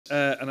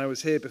and I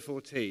was here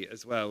before tea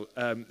as well,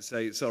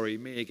 so sorry,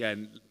 me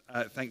again.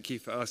 Thank you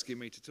for asking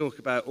me to talk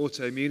about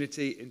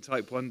autoimmunity in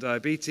type 1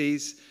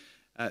 diabetes.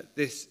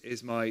 This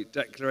is my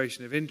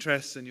declaration of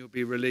interest, and you'll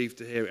be relieved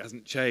to hear it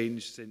hasn't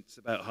changed since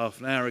about half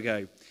an hour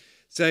ago.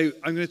 So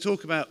I'm going to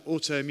talk about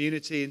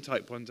autoimmunity in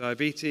type 1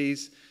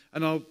 diabetes,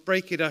 and I'll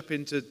break it up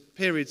into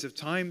periods of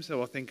time.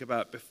 So I'll think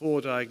about before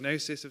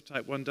diagnosis of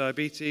type 1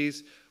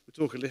 diabetes.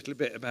 We'll talk a little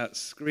bit about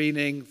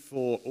screening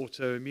for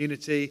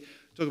autoimmunity,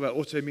 talk about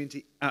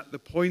autoimmunity at the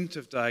point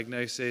of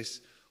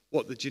diagnosis,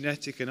 what the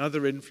genetic and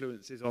other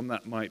influences on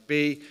that might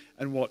be,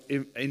 and what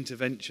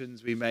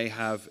interventions we may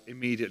have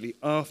immediately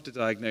after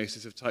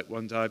diagnosis of type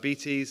 1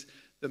 diabetes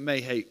that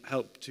may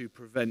help to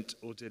prevent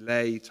or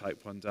delay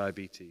type 1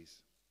 diabetes.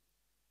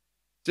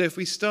 So if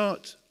we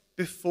start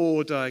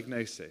before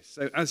diagnosis,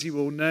 so as you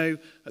all know,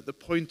 at the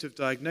point of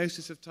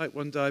diagnosis of type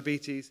 1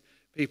 diabetes,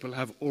 people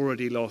have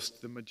already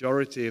lost the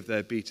majority of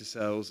their beta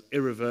cells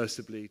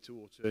irreversibly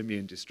to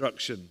autoimmune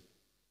destruction.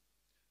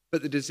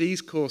 But the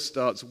disease course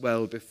starts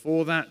well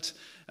before that,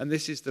 and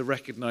this is the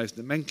recognized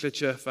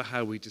nomenclature for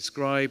how we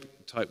describe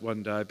type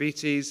 1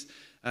 diabetes.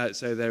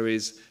 So there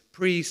is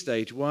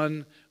pre-stage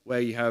 1,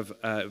 where you have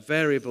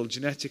variable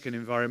genetic and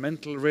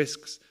environmental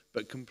risks,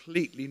 but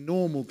completely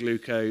normal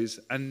glucose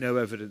and no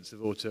evidence of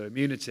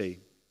autoimmunity.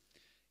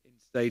 In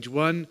stage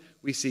 1,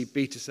 we see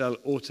beta cell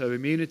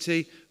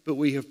autoimmunity, but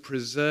we have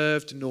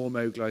preserved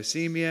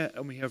normoglycemia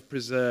and we have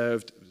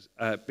preserved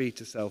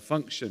beta cell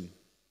function.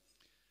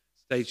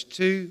 Stage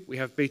 2, we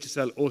have beta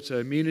cell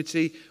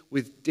autoimmunity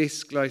with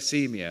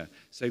dysglycemia.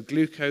 So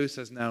glucose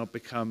has now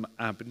become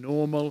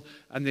abnormal,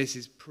 and this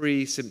is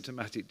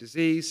pre-symptomatic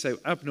disease, so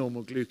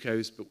abnormal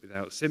glucose but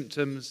without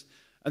symptoms.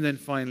 And then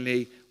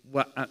finally,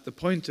 at the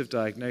point of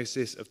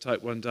diagnosis of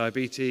type 1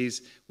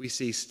 diabetes, we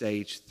see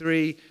stage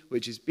 3,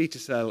 which is beta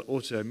cell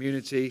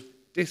autoimmunity,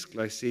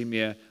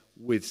 dysglycemia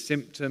with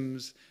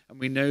symptoms. And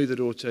we know that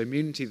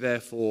autoimmunity,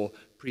 therefore,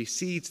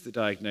 precedes the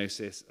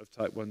diagnosis of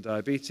type 1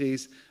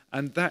 diabetes,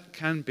 and that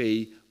can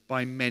be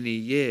by many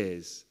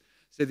years.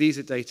 So these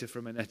are data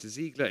from Annette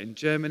Ziegler in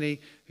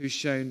Germany, who's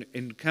shown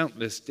in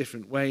countless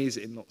different ways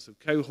in lots of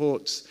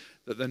cohorts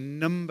that the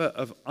number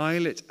of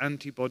islet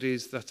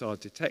antibodies that are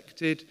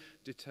detected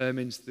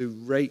determines the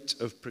rate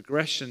of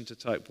progression to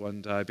type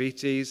 1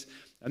 diabetes.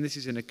 And this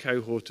is in a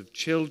cohort of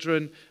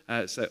children,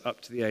 so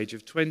up to the age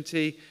of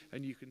 20.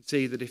 And you can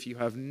see that if you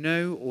have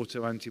no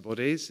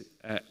autoantibodies,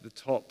 at the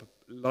top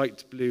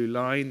light blue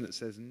line that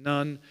says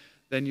none,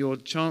 then your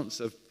chance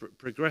of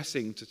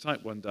progressing to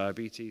type 1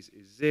 diabetes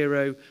is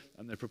 0,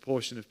 and the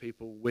proportion of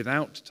people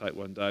without type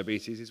 1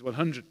 diabetes is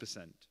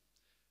 100%.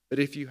 But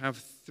if you have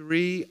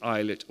 3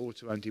 islet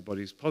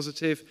autoantibodies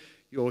positive,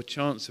 your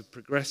chance of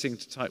progressing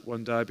to type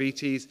 1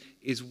 diabetes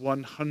is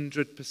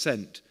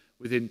 100%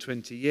 within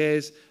 20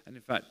 years, and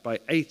in fact by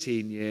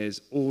 18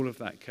 years all of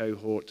that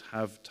cohort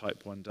have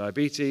type 1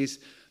 diabetes.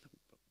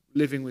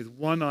 Living with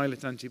 1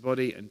 islet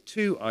antibody and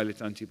 2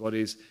 islet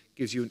antibodies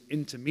gives you an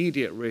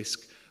intermediate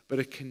risk, but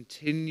a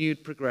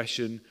continued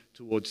progression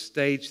towards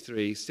stage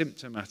 3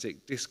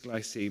 symptomatic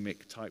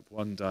dysglycemic type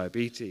 1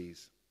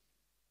 diabetes.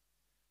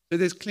 So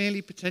there's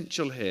clearly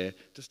potential here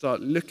to start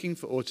looking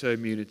for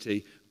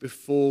autoimmunity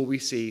before we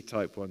see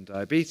type 1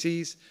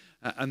 diabetes,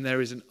 and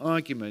there is an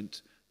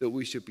argument that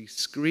we should be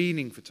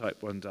screening for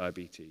type 1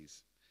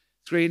 diabetes.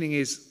 Screening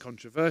is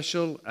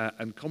controversial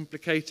and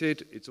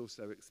complicated. It's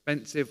also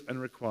expensive and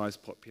requires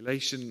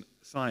population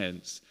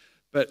science,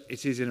 but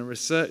it is in a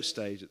research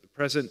stage at the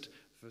present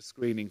for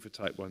screening for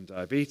type 1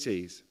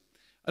 diabetes.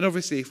 And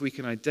obviously, if we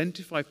can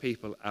identify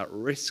people at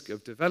risk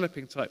of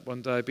developing type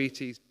 1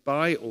 diabetes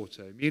by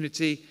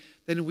autoimmunity,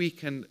 then we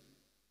can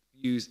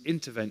use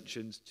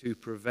interventions to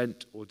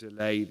prevent or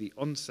delay the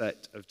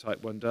onset of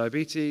type 1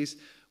 diabetes,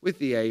 with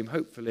the aim,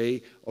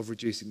 hopefully, of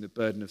reducing the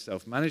burden of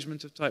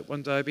self-management of type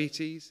 1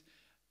 diabetes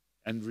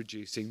and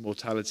reducing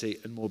mortality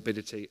and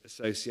morbidity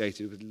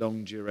associated with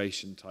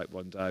long-duration type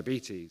 1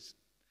 diabetes.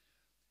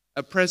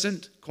 At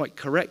present, quite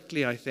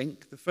correctly, I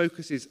think, the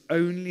focus is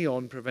only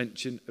on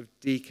prevention of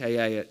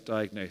DKA at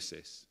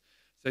diagnosis.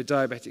 So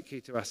diabetic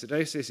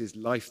ketoacidosis is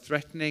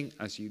life-threatening,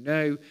 as you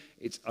know.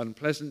 It's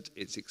unpleasant,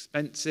 it's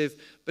expensive,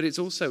 but it's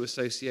also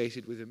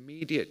associated with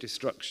immediate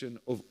destruction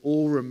of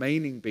all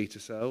remaining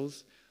beta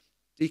cells.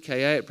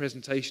 DKA at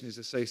presentation is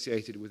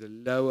associated with a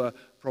lower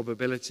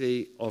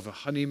probability of a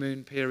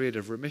honeymoon period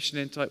of remission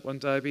in type 1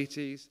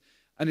 diabetes,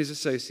 and is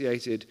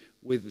associated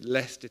with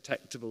less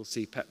detectable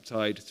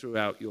C-peptide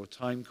throughout your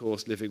time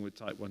course living with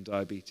type 1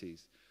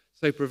 diabetes.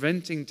 So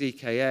preventing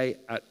DKA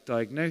at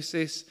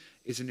diagnosis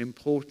is an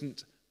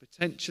important,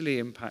 potentially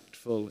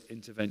impactful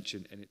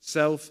intervention in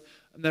itself,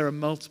 and there are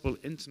multiple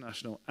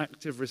international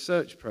active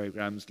research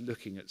programs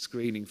looking at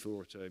screening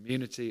for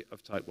autoimmunity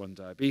of type 1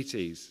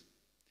 diabetes.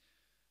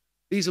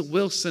 These are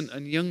Wilson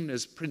and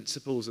Youngner's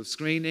principles of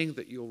screening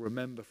that you'll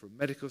remember from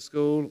medical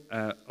school.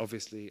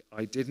 Obviously,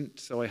 I didn't,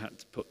 so I had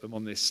to put them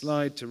on this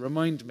slide to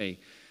remind me.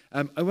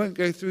 I won't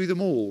go through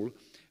them all,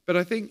 but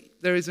I think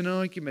there is an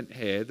argument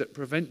here that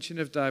prevention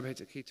of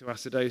diabetic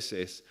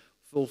ketoacidosis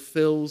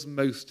fulfills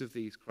most of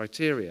these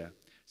criteria.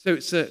 So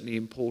it's certainly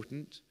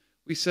important.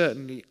 We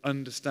certainly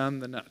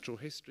understand the natural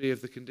history of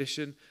the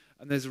condition,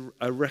 and there's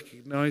a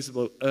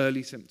recognisable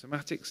early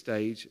symptomatic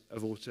stage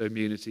of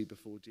autoimmunity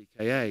before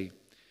DKA.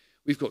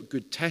 We've got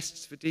good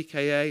tests for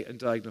DKA and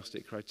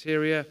diagnostic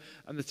criteria,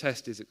 and the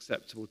test is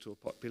acceptable to a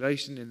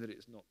population in that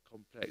it's not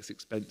complex,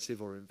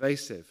 expensive, or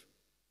invasive.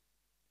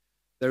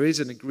 There is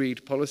an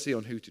agreed policy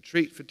on who to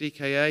treat for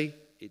DKA.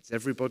 It's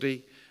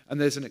everybody.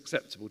 And there's an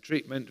acceptable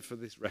treatment for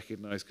this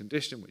recognised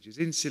condition, which is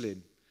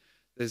insulin.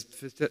 There's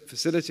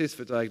facilities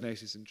for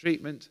diagnosis and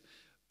treatment.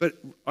 But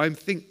I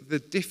think the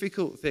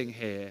difficult thing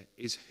here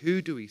is,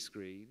 who do we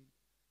screen,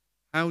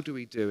 how do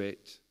we do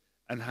it,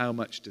 and how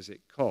much does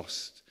it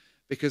cost?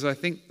 Because I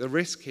think the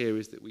risk here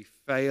is that we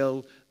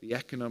fail the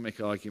economic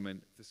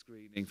argument for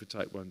screening for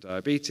type 1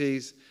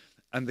 diabetes,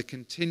 and the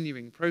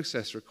continuing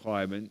process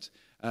requirement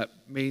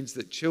means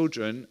that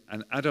children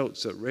and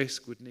adults at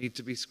risk would need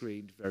to be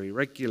screened very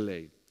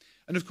regularly.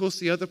 And of course,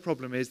 the other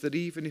problem is that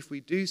even if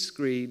we do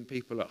screen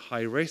people at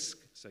high risk,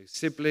 so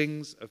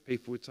siblings of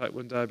people with type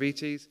 1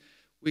 diabetes,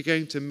 we're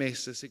going to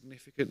miss a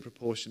significant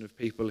proportion of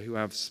people who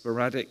have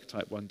sporadic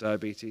type 1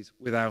 diabetes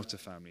without a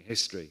family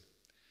history.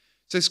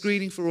 So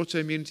screening for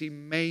autoimmunity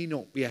may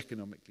not be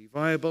economically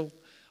viable.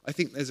 I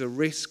think there's a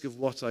risk of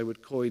what I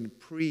would coin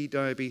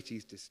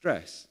pre-diabetes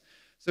distress.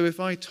 So if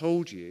I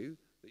told you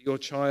that your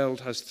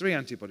child has 3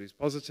 antibodies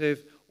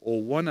positive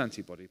or 1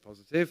 antibody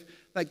positive,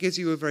 that gives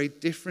you a very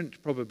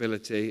different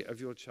probability of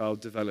your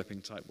child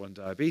developing type 1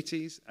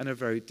 diabetes and a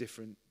very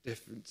different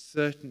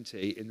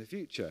certainty in the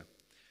future.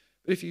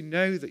 But if you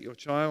know that your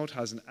child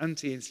has an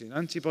anti-insulin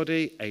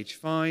antibody, age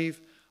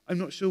 5, I'm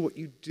not sure what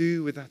you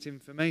do with that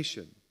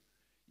information.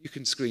 You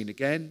can screen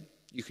again,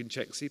 you can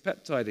check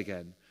C-peptide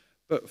again,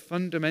 but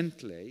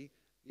fundamentally,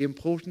 the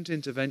important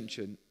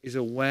intervention is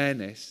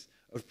awareness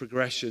of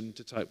progression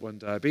to type 1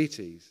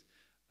 diabetes.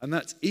 And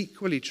that's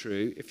equally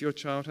true if your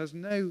child has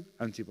no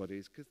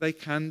antibodies, because they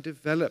can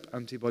develop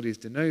antibodies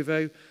de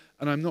novo,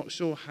 and I'm not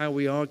sure how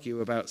we argue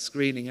about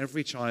screening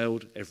every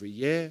child every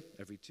year,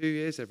 every 2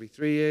 years, every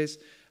 3 years,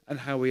 and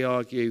how we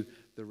argue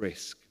the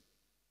risk.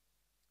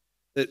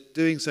 That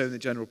doing so in the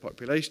general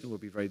population will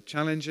be very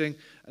challenging,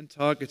 and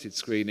targeted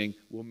screening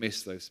will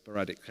miss those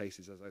sporadic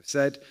cases, as I've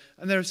said,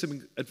 and there are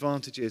some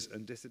advantages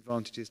and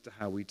disadvantages to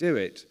how we do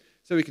it.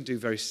 So we can do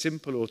very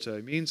simple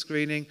autoimmune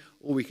screening,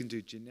 or we can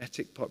do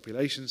genetic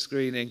population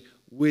screening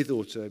with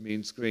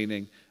autoimmune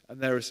screening, and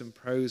there are some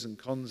pros and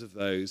cons of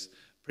those,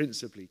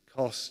 principally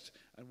cost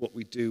and what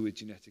we do with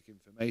genetic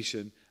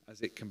information,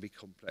 as it can be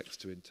complex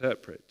to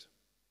interpret.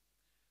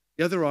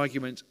 The other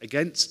argument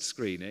against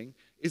screening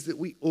is that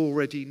we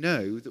already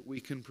know that we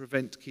can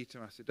prevent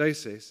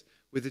ketoacidosis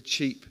with a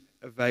cheap,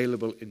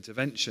 available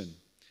intervention.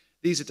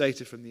 These are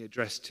data from the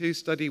Address 2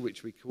 study,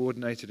 which we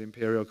coordinated at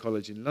Imperial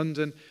College in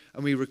London,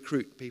 and we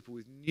recruit people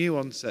with new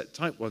onset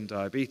type 1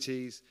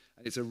 diabetes,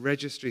 and it's a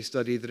registry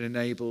study that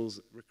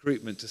enables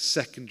recruitment to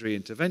secondary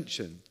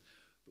intervention.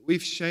 But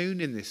we've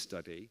shown in this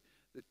study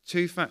that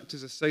 2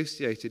 factors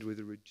associated with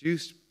a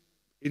reduced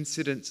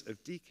incidence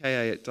of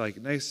DKA at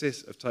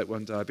diagnosis of type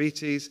 1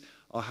 diabetes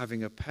are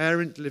having a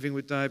parent living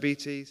with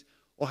diabetes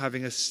or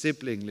having a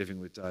sibling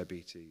living with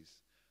diabetes.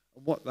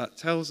 And what that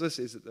tells us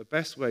is that the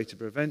best way to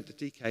prevent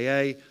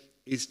DKA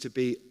is to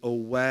be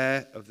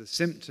aware of the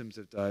symptoms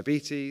of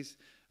diabetes.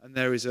 And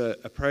there is a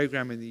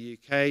program in the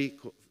UK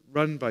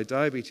run by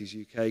Diabetes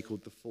UK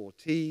called the 4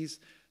 Ts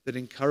that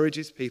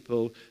encourages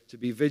people to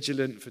be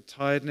vigilant for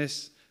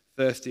tiredness,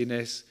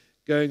 thirstiness,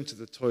 going to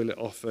the toilet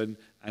often,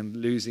 and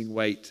losing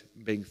weight,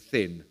 being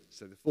thin.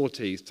 So the 4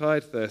 Ts,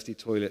 tired, thirsty,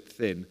 toilet,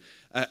 thin.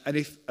 And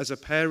if, as a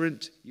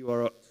parent, you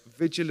are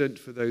vigilant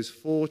for those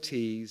 4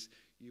 Ts,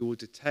 you will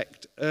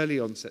detect early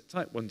onset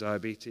type 1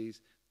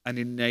 diabetes and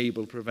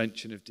enable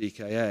prevention of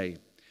DKA.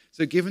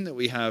 So given that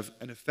we have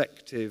an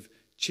effective,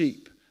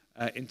 cheap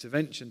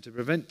intervention to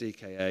prevent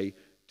DKA,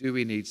 do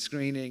we need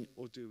screening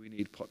or do we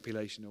need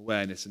population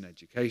awareness and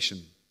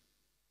education?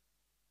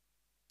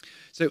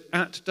 So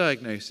at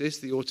diagnosis,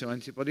 the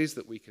autoantibodies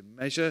that we can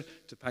measure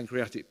to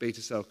pancreatic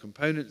beta cell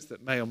components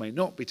that may or may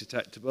not be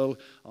detectable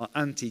are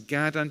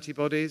anti-GAD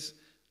antibodies,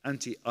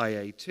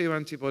 anti-IA2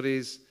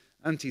 antibodies,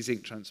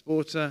 anti-zinc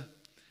transporter,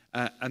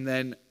 and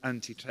then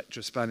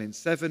anti-tetraspanin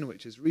 7,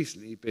 which has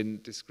recently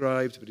been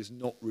described but is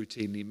not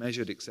routinely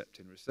measured except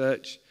in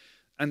research,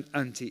 and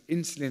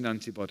anti-insulin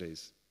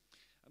antibodies.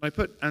 And I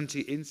put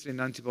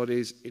anti-insulin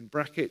antibodies in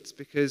brackets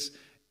because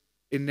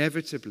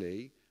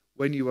inevitably,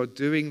 when you are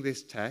doing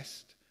this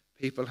test,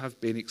 people have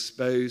been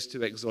exposed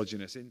to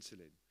exogenous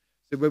insulin.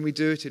 So when we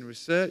do it in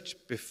research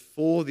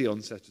before the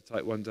onset of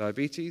type 1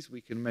 diabetes,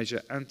 we can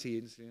measure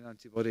anti-insulin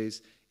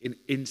antibodies in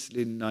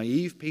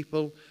insulin-naive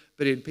people,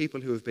 but in people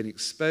who have been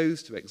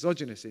exposed to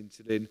exogenous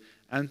insulin,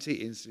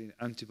 anti-insulin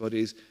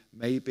antibodies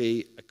may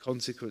be a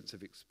consequence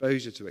of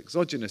exposure to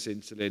exogenous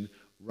insulin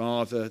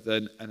rather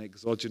than an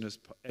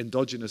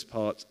endogenous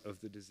part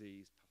of the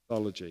disease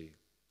pathology.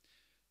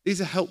 These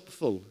are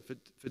helpful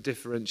for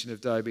differentiation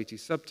of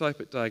diabetes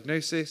subtype at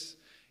diagnosis.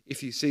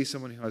 If you see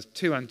someone who has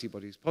 2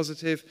 antibodies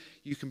positive,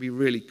 you can be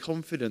really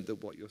confident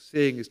that what you're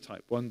seeing is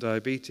type 1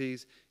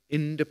 diabetes.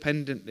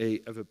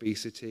 independently of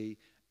obesity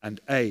and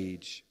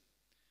age.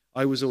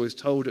 I was always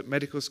told at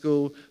medical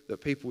school that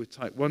people with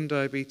type 1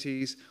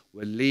 diabetes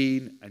were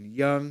lean and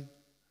young.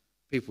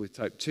 People with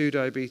type 2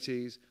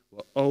 diabetes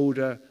were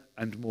older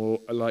and more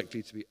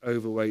likely to be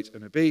overweight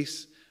and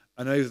obese.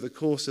 And over the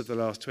course of the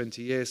last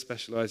 20 years,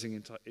 specialising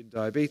in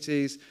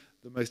diabetes,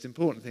 the most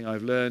important thing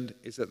I've learned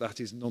is that that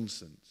is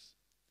nonsense.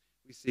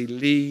 We see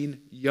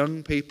lean,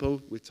 young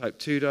people with type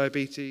 2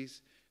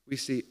 diabetes. We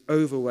see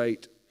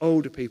overweight,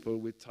 older people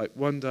with type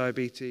 1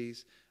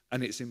 diabetes.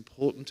 And it's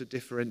important to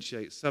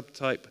differentiate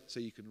subtype so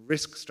you can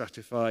risk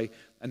stratify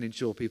and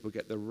ensure people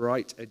get the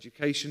right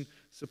education,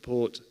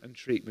 support, and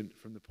treatment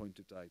from the point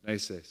of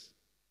diagnosis.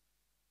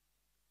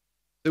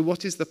 So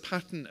what is the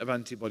pattern of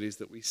antibodies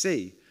that we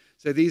see?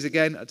 So these,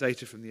 again, are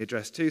data from the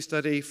ADDRESS-2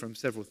 study from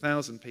several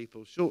thousand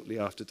people shortly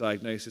after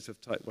diagnosis of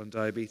type 1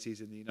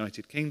 diabetes in the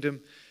United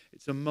Kingdom.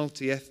 It's a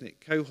multi-ethnic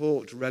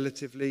cohort,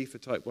 relatively, for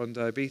type 1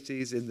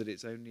 diabetes, in that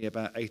it's only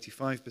about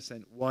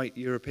 85% white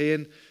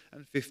European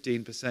and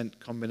 15%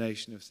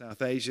 combination of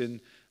South Asian,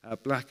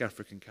 Black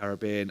African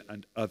Caribbean,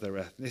 and other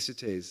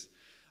ethnicities.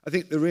 I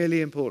think the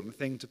really important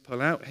thing to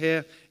pull out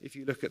here, if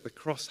you look at the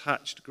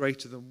cross-hatched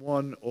greater than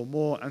 1 or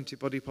more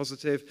antibody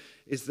positive,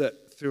 is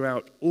that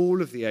throughout all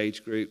of the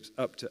age groups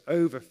up to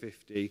over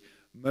 50,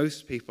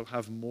 most people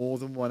have more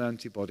than one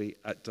antibody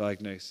at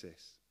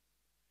diagnosis.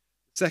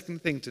 The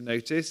second thing to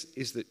notice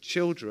is that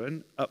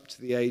children up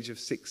to the age of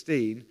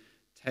 16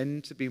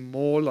 tend to be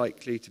more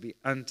likely to be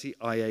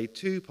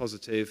anti-IA2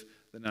 positive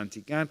than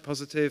anti-GAD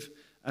positive,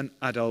 and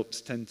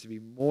adults tend to be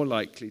more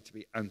likely to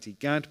be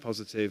anti-GAD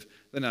positive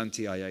than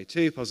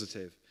anti-IA2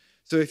 positive.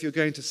 So if you're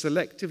going to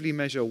selectively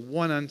measure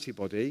one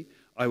antibody,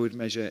 I would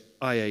measure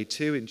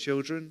IA2 in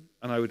children,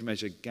 and I would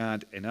measure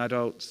GAD in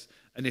adults,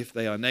 and if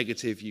they are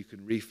negative, you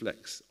can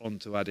reflex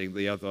onto adding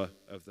the other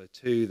of the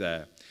two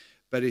there.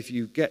 But if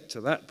you get to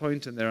that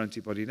point and they're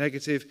antibody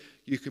negative,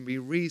 you can be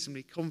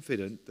reasonably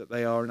confident that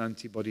they are an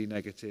antibody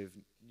negative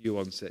new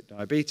onset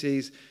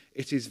diabetes.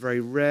 It is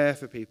very rare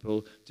for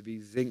people to be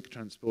zinc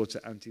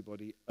transporter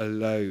antibody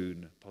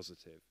alone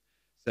positive.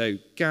 So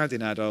GAD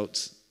in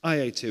adults,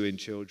 IA2 in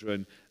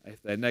children.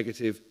 If they're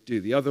negative, do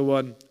the other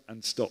one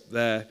and stop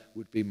there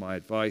would be my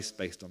advice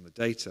based on the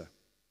data.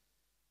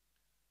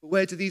 But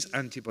where do these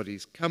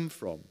antibodies come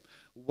from?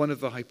 One of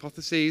the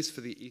hypotheses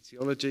for the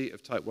etiology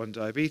of type 1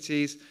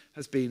 diabetes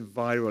has been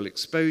viral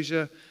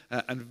exposure,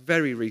 and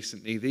very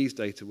recently these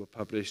data were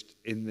published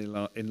in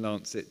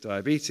Lancet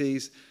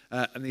Diabetes,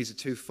 and these are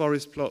two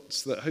forest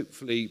plots that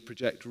hopefully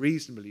project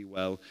reasonably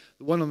well.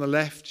 The one on the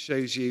left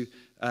shows you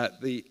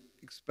the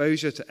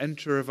exposure to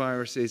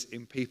enteroviruses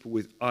in people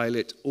with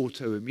islet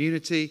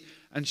autoimmunity,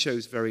 and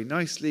shows very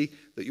nicely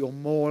that you're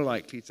more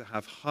likely to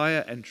have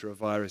higher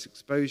enterovirus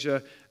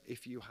exposure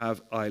if you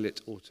have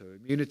islet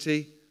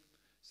autoimmunity.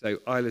 So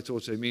islet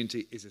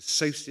autoimmunity is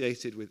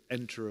associated with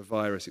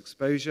enterovirus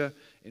exposure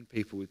in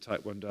people with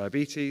type 1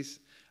 diabetes.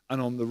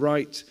 And on the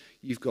right,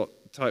 you've got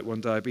type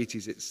 1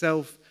 diabetes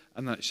itself,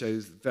 and that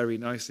shows very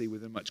nicely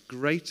with a much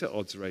greater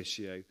odds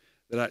ratio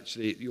that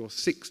actually you're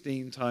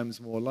 16 times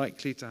more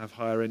likely to have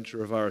higher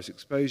enterovirus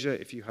exposure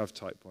if you have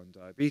type 1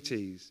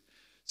 diabetes.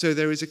 So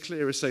there is a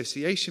clear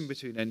association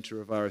between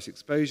enterovirus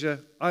exposure,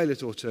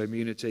 islet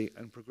autoimmunity,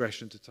 and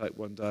progression to type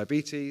 1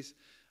 diabetes.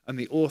 And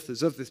the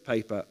authors of this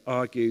paper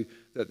argue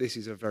that this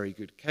is a very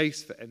good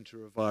case for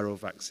enteroviral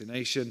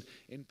vaccination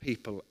in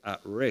people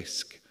at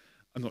risk.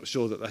 I'm not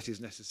sure that that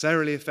is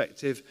necessarily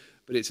effective,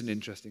 but it's an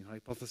interesting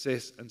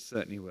hypothesis and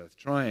certainly worth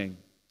trying.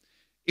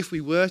 If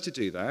we were to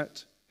do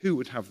that, who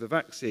would have the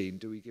vaccine?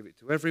 Do we give it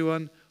to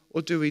everyone,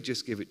 or do we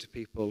just give it to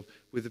people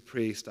with a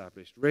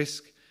pre-established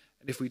risk?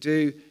 And if we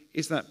do,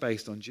 is that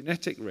based on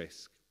genetic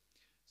risk?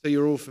 So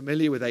you're all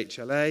familiar with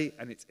HLA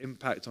and its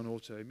impact on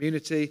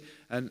autoimmunity,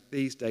 and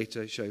these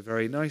data show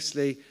very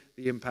nicely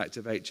the impact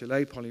of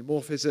HLA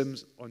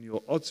polymorphisms on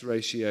your odds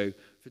ratio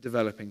for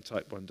developing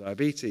type 1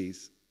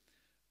 diabetes.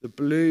 The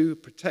blue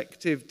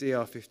protective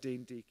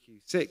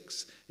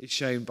DR15-DQ6 is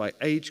shown by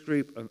age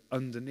group and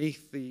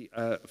underneath the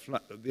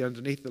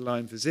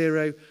line for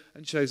 0,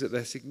 and shows that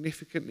they're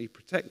significantly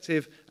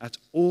protective at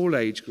all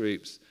age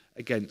groups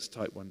against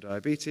type 1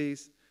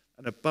 diabetes.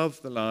 And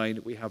above the line,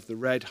 we have the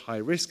red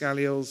high-risk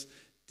alleles,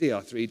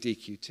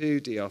 DR3-DQ2,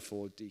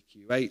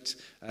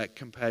 DR4-DQ8,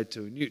 compared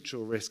to a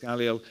neutral risk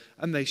allele,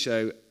 and they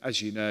show,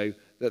 as you know,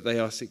 that they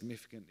are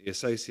significantly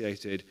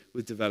associated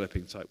with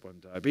developing type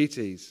 1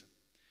 diabetes.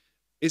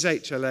 Is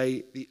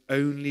HLA the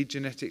only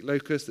genetic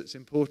locus that's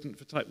important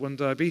for type 1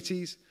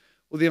 diabetes?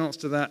 Well, the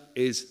answer to that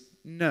is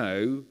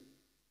no,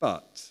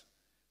 but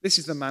this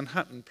is the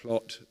Manhattan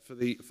plot for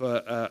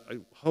a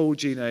whole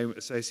genome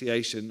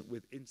association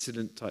with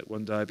incident type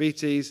 1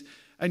 diabetes,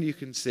 and you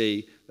can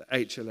see that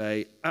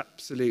HLA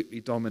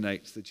absolutely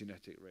dominates the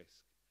genetic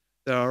risk.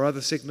 There are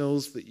other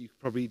signals that you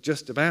probably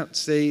just about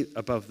see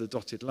above the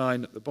dotted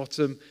line at the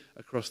bottom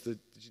across the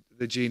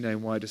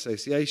genome-wide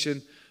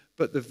association,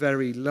 but the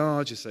very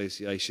large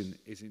association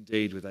is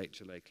indeed with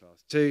HLA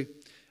class 2.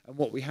 And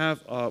what we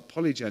have are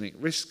polygenic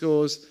risk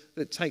scores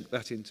that take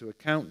that into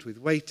account with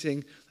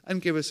weighting,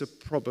 and give us a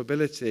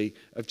probability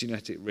of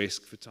genetic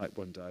risk for type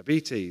 1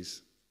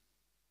 diabetes.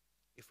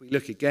 If we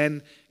look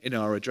again in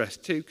our Address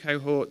 2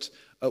 cohort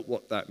at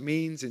what that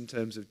means in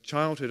terms of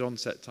childhood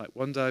onset type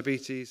 1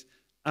 diabetes,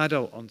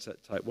 adult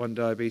onset type 1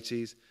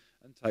 diabetes,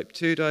 and type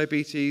 2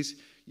 diabetes,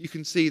 you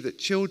can see that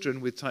children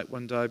with type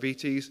 1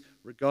 diabetes,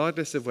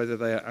 regardless of whether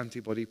they are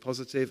antibody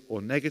positive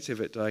or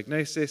negative at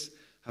diagnosis,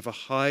 have a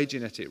high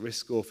genetic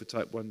risk score for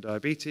type 1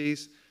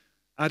 diabetes.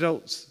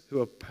 Adults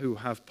who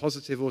have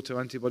positive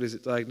autoantibodies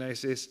at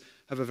diagnosis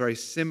have a very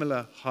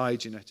similar high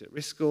genetic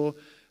risk score,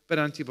 but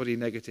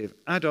antibody-negative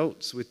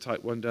adults with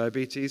type 1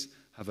 diabetes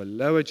have a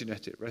lower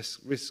genetic risk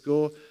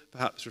score,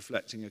 perhaps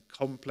reflecting a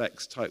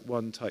complex type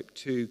 1, type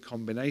 2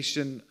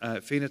 combination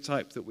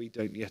phenotype that we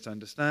don't yet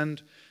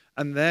understand,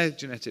 and their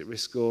genetic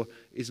risk score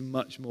is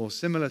much more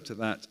similar to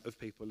that of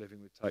people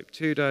living with type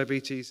 2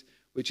 diabetes,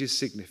 which is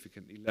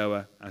significantly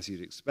lower, as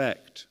you'd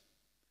expect.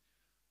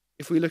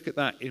 If we look at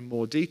that in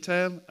more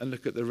detail and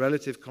look at the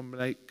relative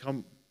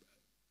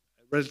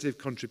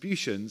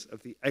contributions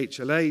of the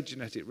HLA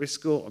genetic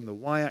risk score on the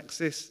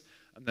y-axis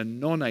and the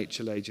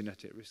non-HLA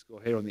genetic risk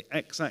score here on the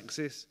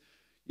x-axis,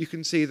 you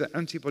can see that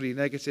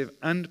antibody-negative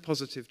and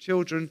positive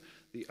children,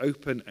 the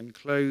open and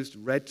closed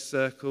red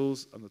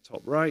circles on the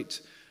top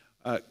right,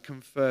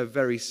 confer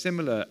very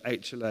similar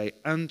HLA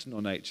and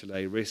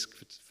non-HLA risk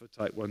for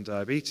type 1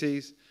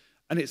 diabetes.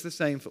 And it's the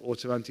same for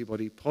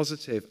autoantibody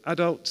positive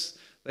adults.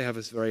 They have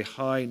a very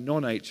high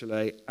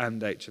non-HLA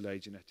and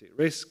HLA genetic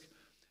risk,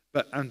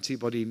 but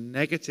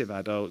antibody-negative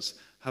adults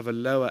have a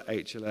lower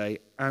HLA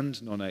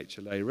and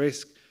non-HLA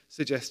risk,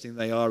 suggesting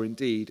they are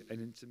indeed an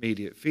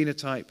intermediate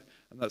phenotype,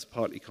 and that's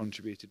partly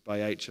contributed by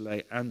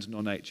HLA and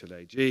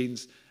non-HLA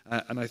genes,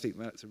 and I think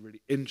that's a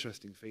really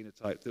interesting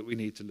phenotype that we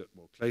need to look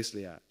more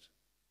closely at.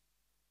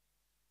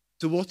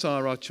 So what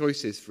are our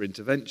choices for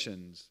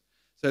interventions?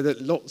 So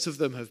that lots of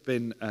them have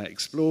been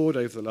explored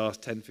over the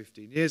last 10,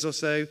 15 years or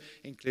so,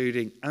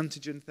 including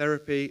antigen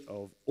therapy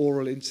of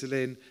oral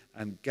insulin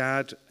and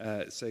GAD,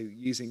 so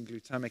using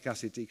glutamic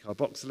acid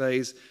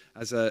decarboxylase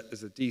as a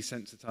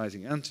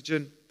desensitizing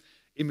antigen.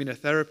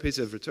 Immunotherapies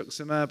of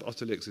rituximab,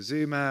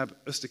 otulizumab,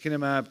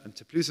 ustekinumab, and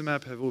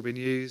teplizumab have all been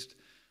used.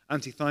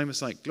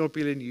 Antithymocyte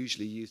globulin,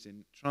 usually used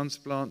in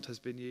transplant, has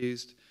been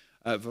used.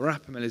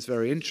 Verapamil is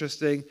very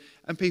interesting,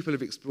 and people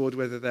have explored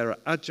whether there are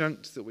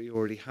adjuncts that we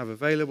already have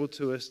available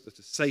to us that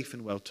are safe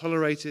and well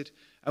tolerated,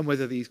 and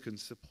whether these can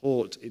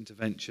support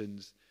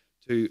interventions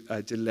to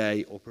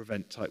delay or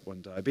prevent type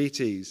 1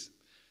 diabetes.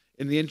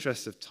 In the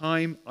interest of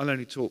time, I'll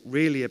only talk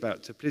really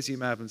about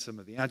teplizumab and some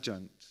of the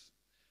adjuncts.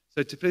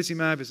 So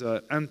teplizumab is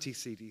an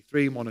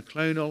anti-CD3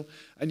 monoclonal,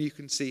 and you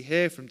can see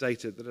here from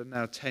data that are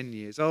now 10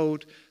 years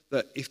old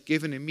that if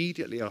given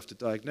immediately after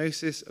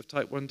diagnosis of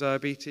type 1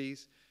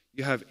 diabetes,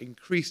 you have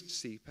increased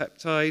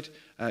C-peptide,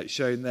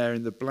 shown there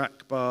in the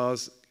black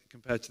bars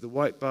compared to the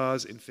white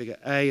bars in figure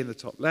A in the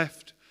top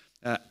left,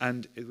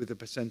 and with a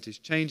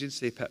percentage change in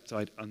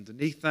C-peptide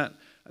underneath that.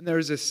 And there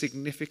is a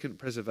significant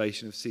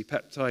preservation of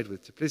C-peptide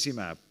with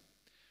teplizumab.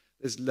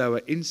 There's lower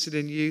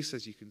insulin use,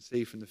 as you can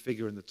see from the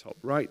figure in the top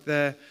right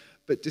there.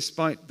 But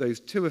despite those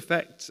two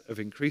effects of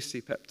increased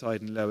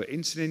C-peptide and lower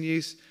insulin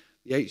use,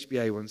 the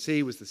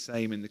HbA1c was the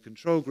same in the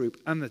control group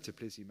and the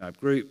teplizumab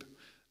group.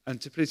 And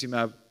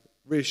teplizumab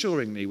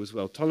reassuringly was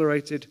well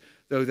tolerated,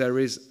 though there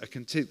is a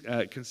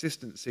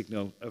consistent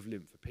signal of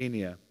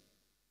lymphopenia.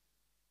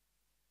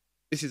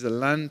 This is a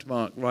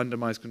landmark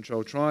randomized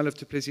controlled trial of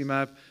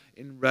teplizumab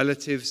in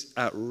relatives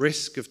at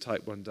risk of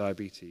type 1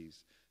 diabetes.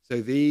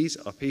 So these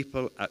are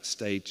people at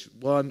stage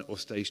 1 or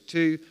stage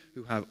 2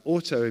 who have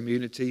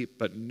autoimmunity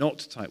but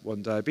not type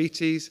 1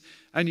 diabetes,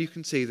 and you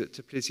can see that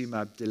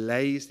teplizumab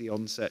delays the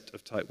onset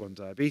of type 1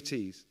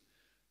 diabetes.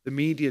 The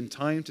median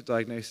time to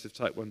diagnosis of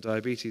type 1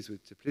 diabetes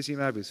with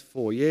teplizumab is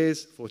 4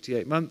 years,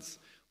 48 months,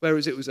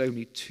 whereas it was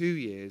only 2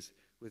 years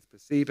with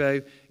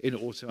placebo in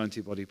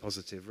autoantibody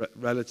positive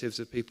relatives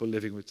of people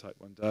living with type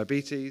 1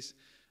 diabetes.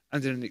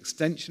 And in an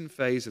extension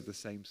phase of the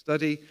same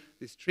study,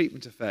 this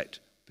treatment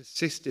effect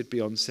persisted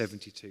beyond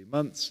 72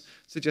 months,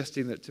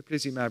 suggesting that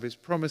teplizumab is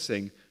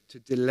promising to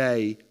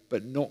delay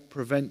but not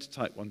prevent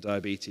type 1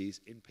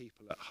 diabetes in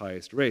people at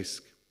highest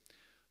risk.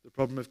 The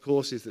problem, of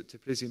course, is that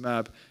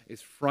teplizumab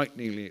is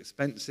frighteningly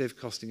expensive,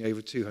 costing over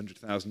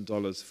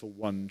 $200,000 for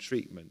one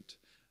treatment,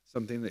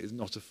 something that is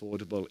not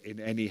affordable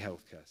in any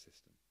healthcare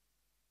system.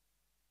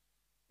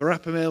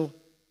 Verapamil,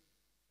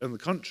 on the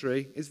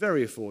contrary, is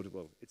very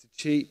affordable. It's a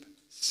cheap,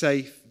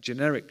 safe,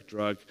 generic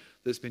drug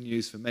that's been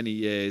used for many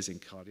years in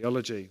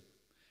cardiology.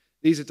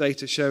 These are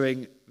data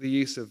showing the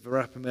use of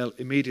verapamil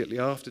immediately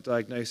after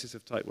diagnosis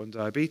of type 1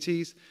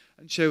 diabetes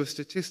and show a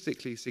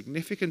statistically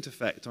significant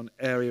effect on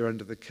area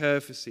under the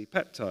curve for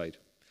C-peptide.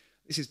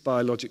 This is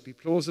biologically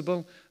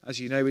plausible. As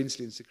you know,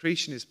 insulin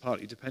secretion is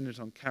partly dependent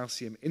on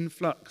calcium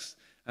influx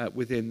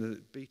within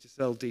the beta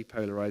cell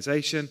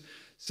depolarization.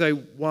 So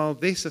while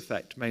this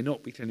effect may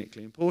not be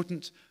clinically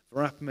important,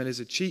 verapamil is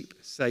a cheap,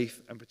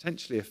 safe, and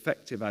potentially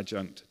effective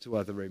adjunct to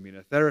other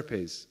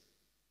immunotherapies.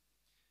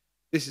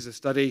 This is a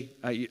study,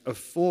 a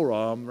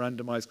 4-arm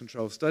randomized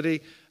control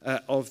study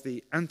of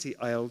the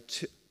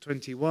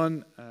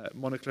anti-IL-21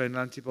 monoclonal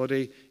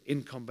antibody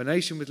in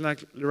combination with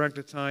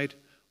liraglutide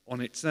on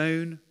its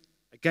own,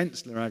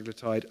 against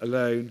liraglutide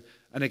alone,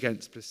 and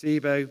against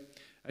placebo.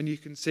 And you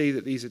can see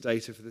that these are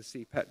data for the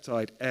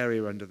C-peptide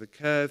area under the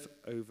curve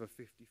over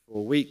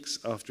 54 weeks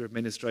after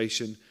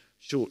administration,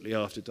 shortly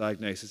after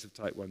diagnosis of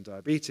type 1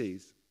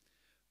 diabetes.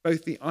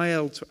 Both the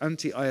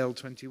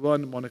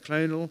anti-IL-21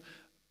 monoclonal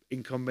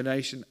in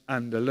combination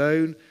and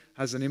alone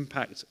has an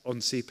impact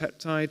on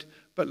C-peptide,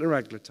 but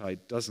liraglutide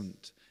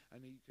doesn't.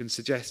 And you can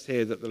suggest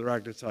here that the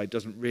liraglutide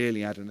doesn't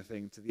really add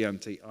anything to the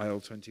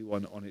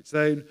anti-IL-21 on its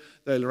own,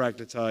 though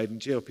liraglutide and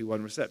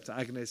GLP-1 receptor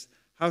agonists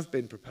have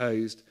been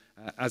proposed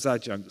as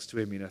adjuncts to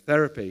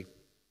immunotherapy.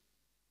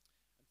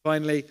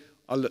 Finally,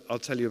 I'll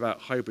tell you about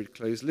hybrid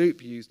closed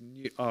loop used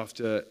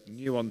after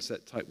new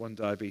onset type 1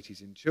 diabetes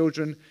in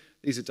children.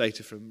 These are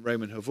data from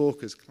Roman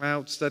Hovorka's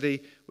CLOUD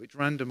study, which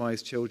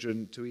randomized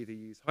children to either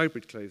use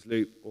hybrid closed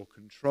loop or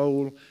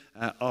control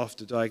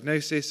after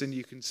diagnosis, and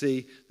you can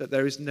see that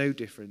there is no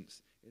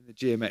difference in the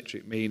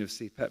geometric mean of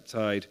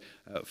C-peptide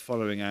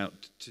following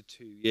out to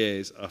 2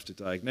 years after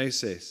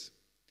diagnosis.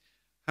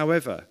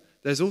 However,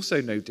 there's also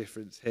no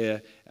difference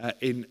here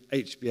in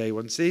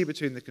HbA1c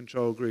between the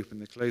control group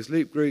and the closed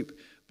loop group,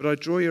 but I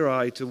draw your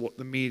eye to what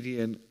the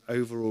median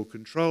overall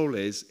control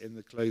is in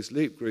the closed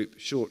loop group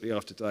shortly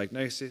after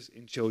diagnosis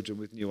in children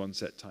with new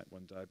onset type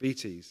 1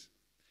 diabetes.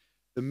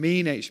 The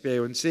mean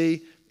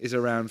HbA1c is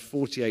around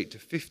 48 to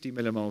 50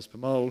 millimoles per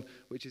mole,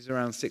 which is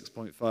around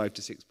 6.5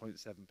 to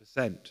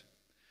 6.7%.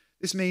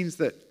 This means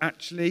that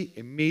actually,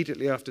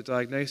 immediately after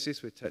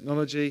diagnosis with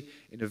technology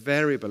in a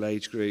variable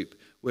age group,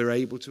 we're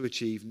able to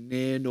achieve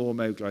near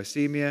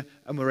normoglycemia,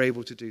 and we're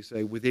able to do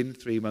so within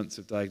 3 months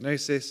of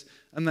diagnosis,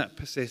 and that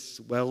persists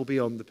well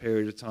beyond the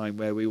period of time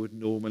where we would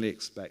normally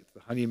expect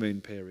the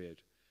honeymoon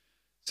period.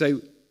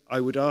 So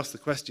I would ask the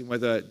question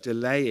whether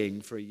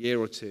delaying for a year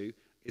or two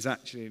is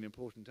actually an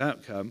important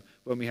outcome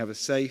when we have a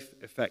safe,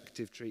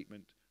 effective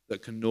treatment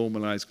that can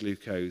normalize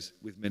glucose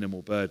with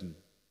minimal burden.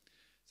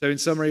 So in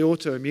summary,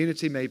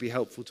 autoimmunity may be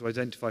helpful to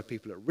identify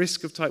people at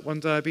risk of type 1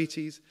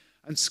 diabetes,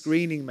 and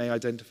screening may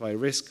identify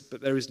risk,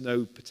 but there is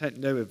no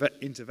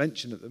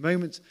intervention at the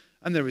moment,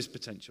 and there is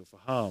potential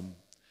for harm.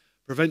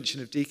 Prevention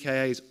of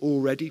DKA is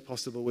already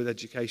possible with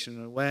education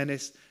and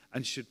awareness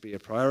and should be a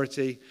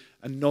priority,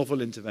 and novel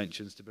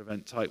interventions to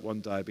prevent type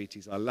 1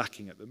 diabetes are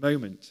lacking at the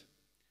moment.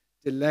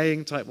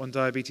 Delaying type 1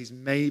 diabetes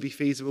may be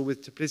feasible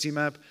with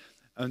teplizumab,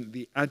 and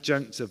the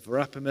adjuncts of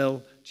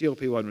verapamil,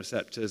 GLP-1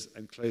 receptors,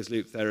 and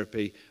closed-loop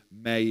therapy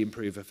may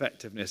improve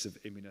effectiveness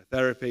of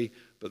immunotherapy,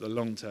 but the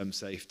long-term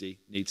safety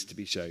needs to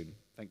be shown.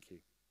 Thank you.